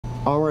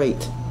All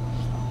right,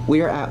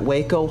 we are at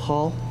Waco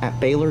Hall at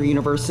Baylor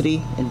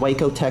University in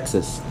Waco,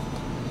 Texas.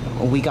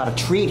 We got a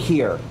treat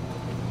here.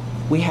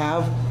 We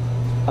have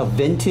a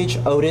vintage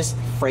Otis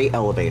freight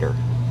elevator.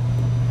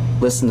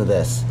 Listen to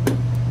this.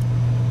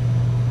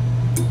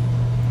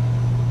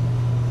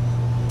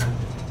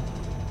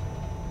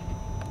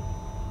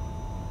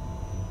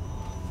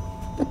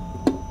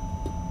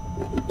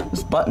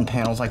 This button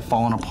panel's like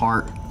falling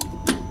apart.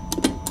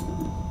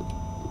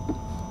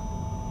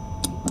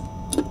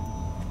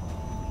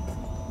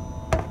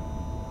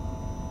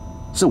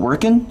 Is it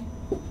working?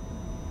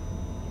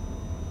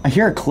 I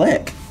hear a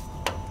click.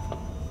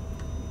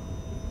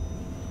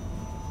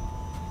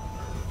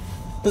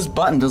 This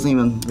button doesn't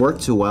even work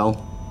too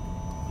well.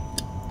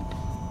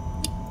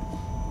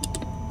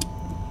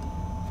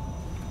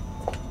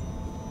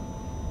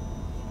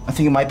 I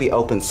think it might be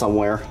open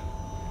somewhere.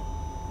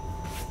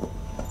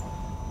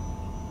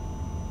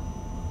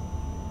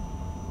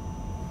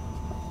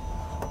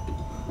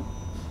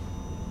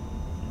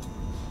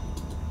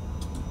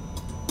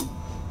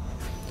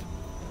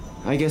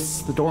 I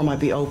guess the door might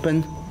be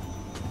open.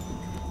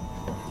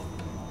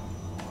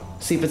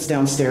 See if it's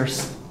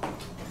downstairs.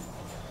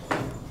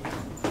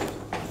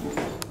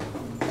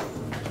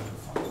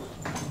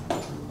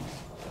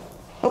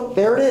 Oh,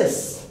 there it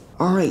is.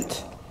 All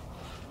right.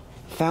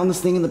 Found this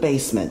thing in the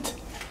basement.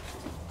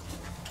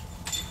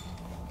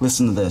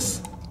 Listen to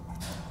this.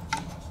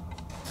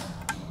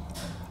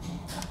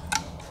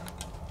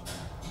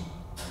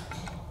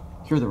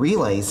 Hear the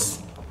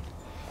relays.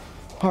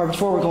 All right,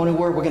 before we go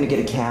anywhere, we're gonna get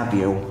a cab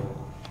view.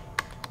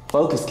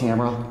 Focus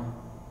camera.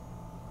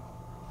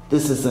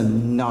 This is a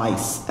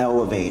nice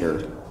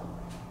elevator.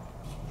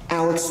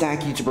 Alex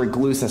Stack YouTuber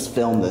Gluse has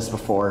filmed this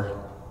before.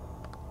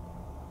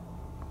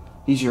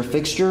 These are your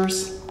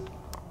fixtures.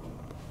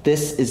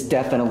 This is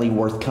definitely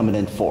worth coming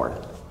in for.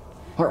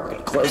 All right, we're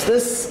gonna close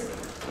this.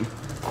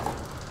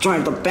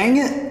 Trying to bang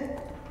it.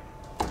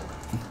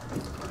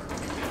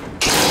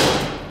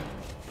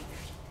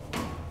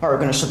 All right, we're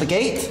gonna shut the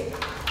gate.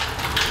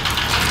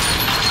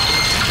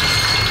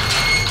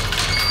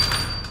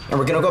 And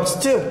we're gonna go up to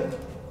 2.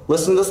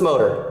 Listen to this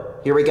motor.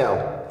 Here we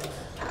go.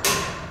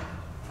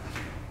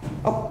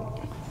 Oh.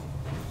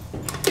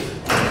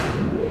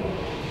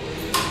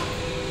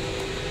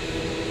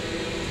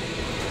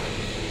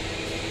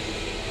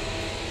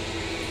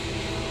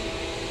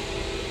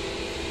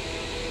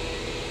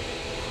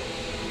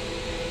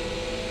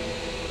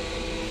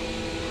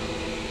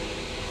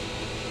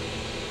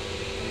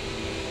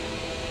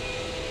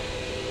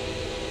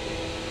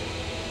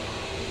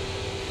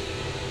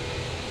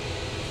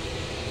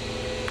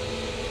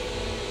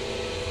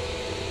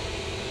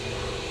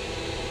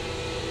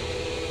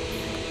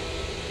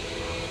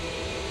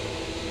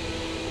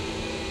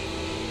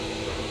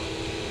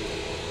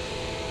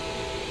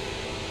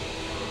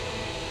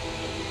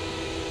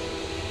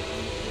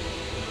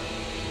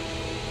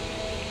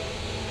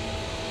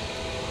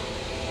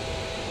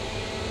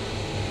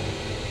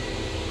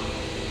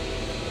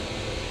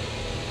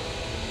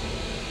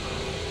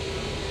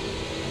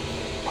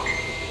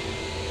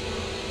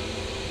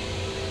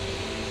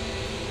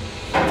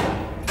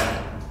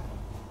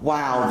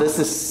 Wow, this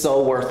is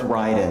so worth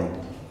riding.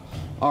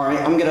 All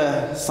right, I'm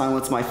gonna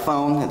silence my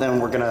phone and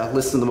then we're gonna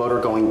listen to the motor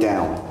going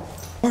down.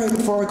 All right,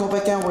 before we go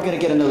back down, we're gonna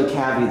get another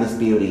cab view of this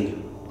beauty.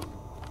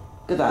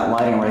 Look at that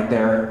lighting right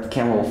there. The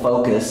camera will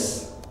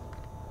focus.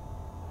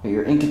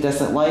 Your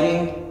incandescent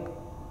lighting.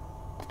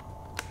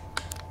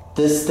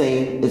 This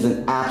thing is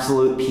an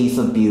absolute piece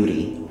of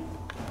beauty.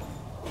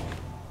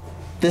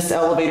 This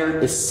elevator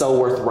is so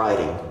worth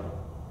riding.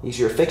 These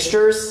are your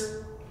fixtures.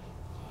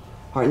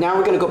 All right, now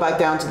we're gonna go back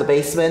down to the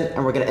basement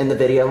and we're gonna end the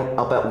video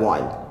up at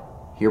 1.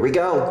 Here we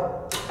go.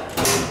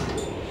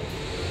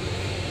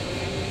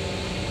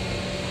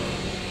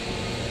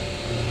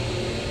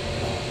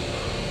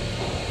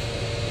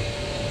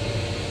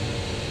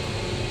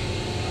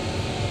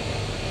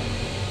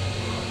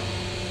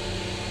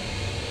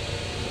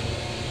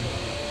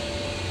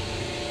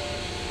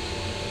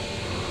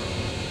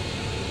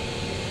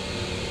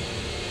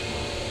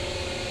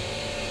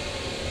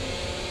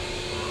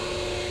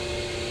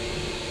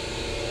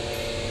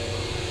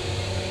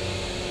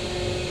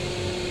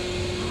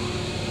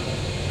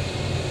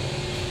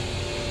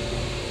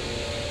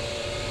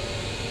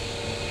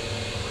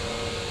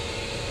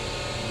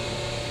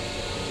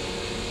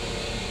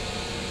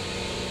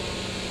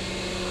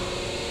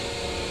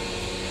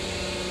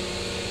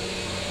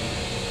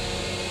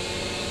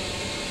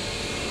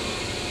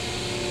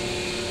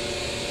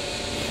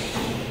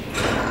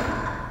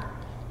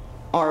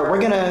 All right,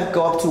 we're gonna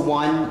go up to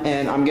 1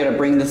 and I'm gonna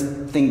bring this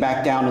thing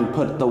back down and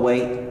put the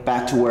weight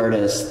back to where it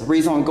is. The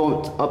reason I'm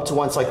going up to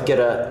 1 so I can get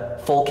a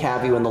full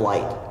cab view in the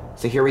light.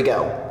 So here we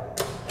go.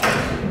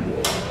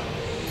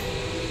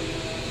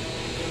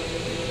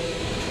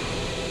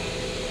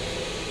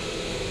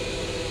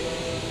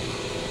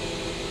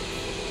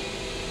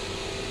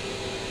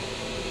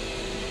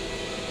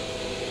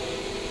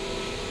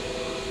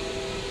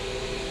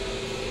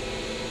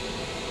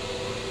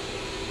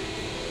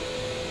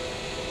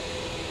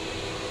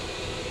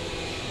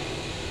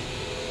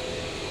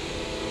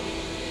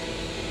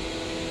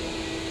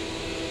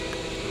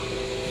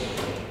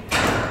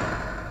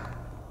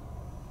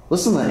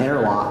 Listen to the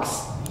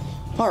interlocks.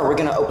 All right, we're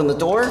gonna open the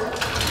door.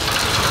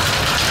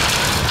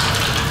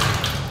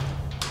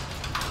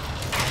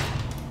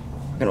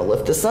 We're gonna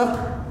lift this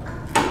up.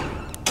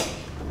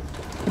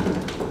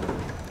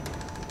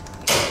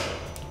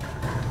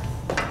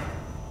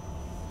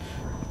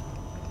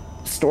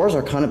 Doors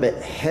are kind of a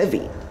bit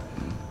heavy.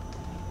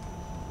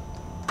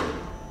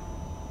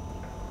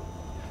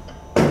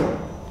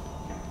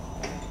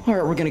 All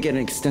right, we're gonna get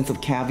an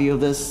extensive cab view of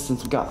this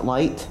since we've got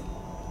light.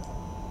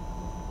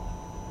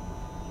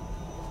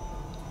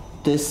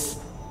 This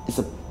is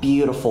a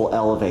beautiful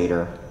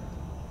elevator.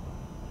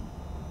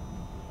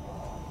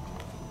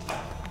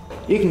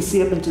 You can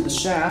see up into the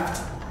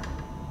shaft.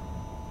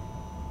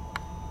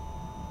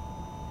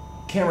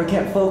 Camera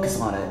can't focus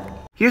on it.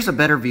 Here's a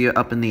better view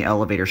up in the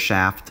elevator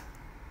shaft.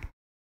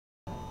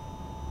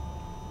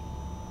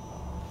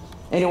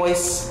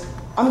 Anyways,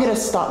 I'm gonna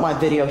stop my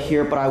video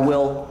here, but I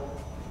will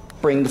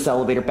bring this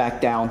elevator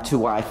back down to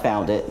where I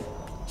found it.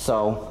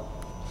 So,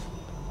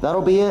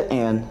 that'll be it,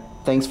 and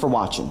thanks for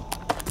watching.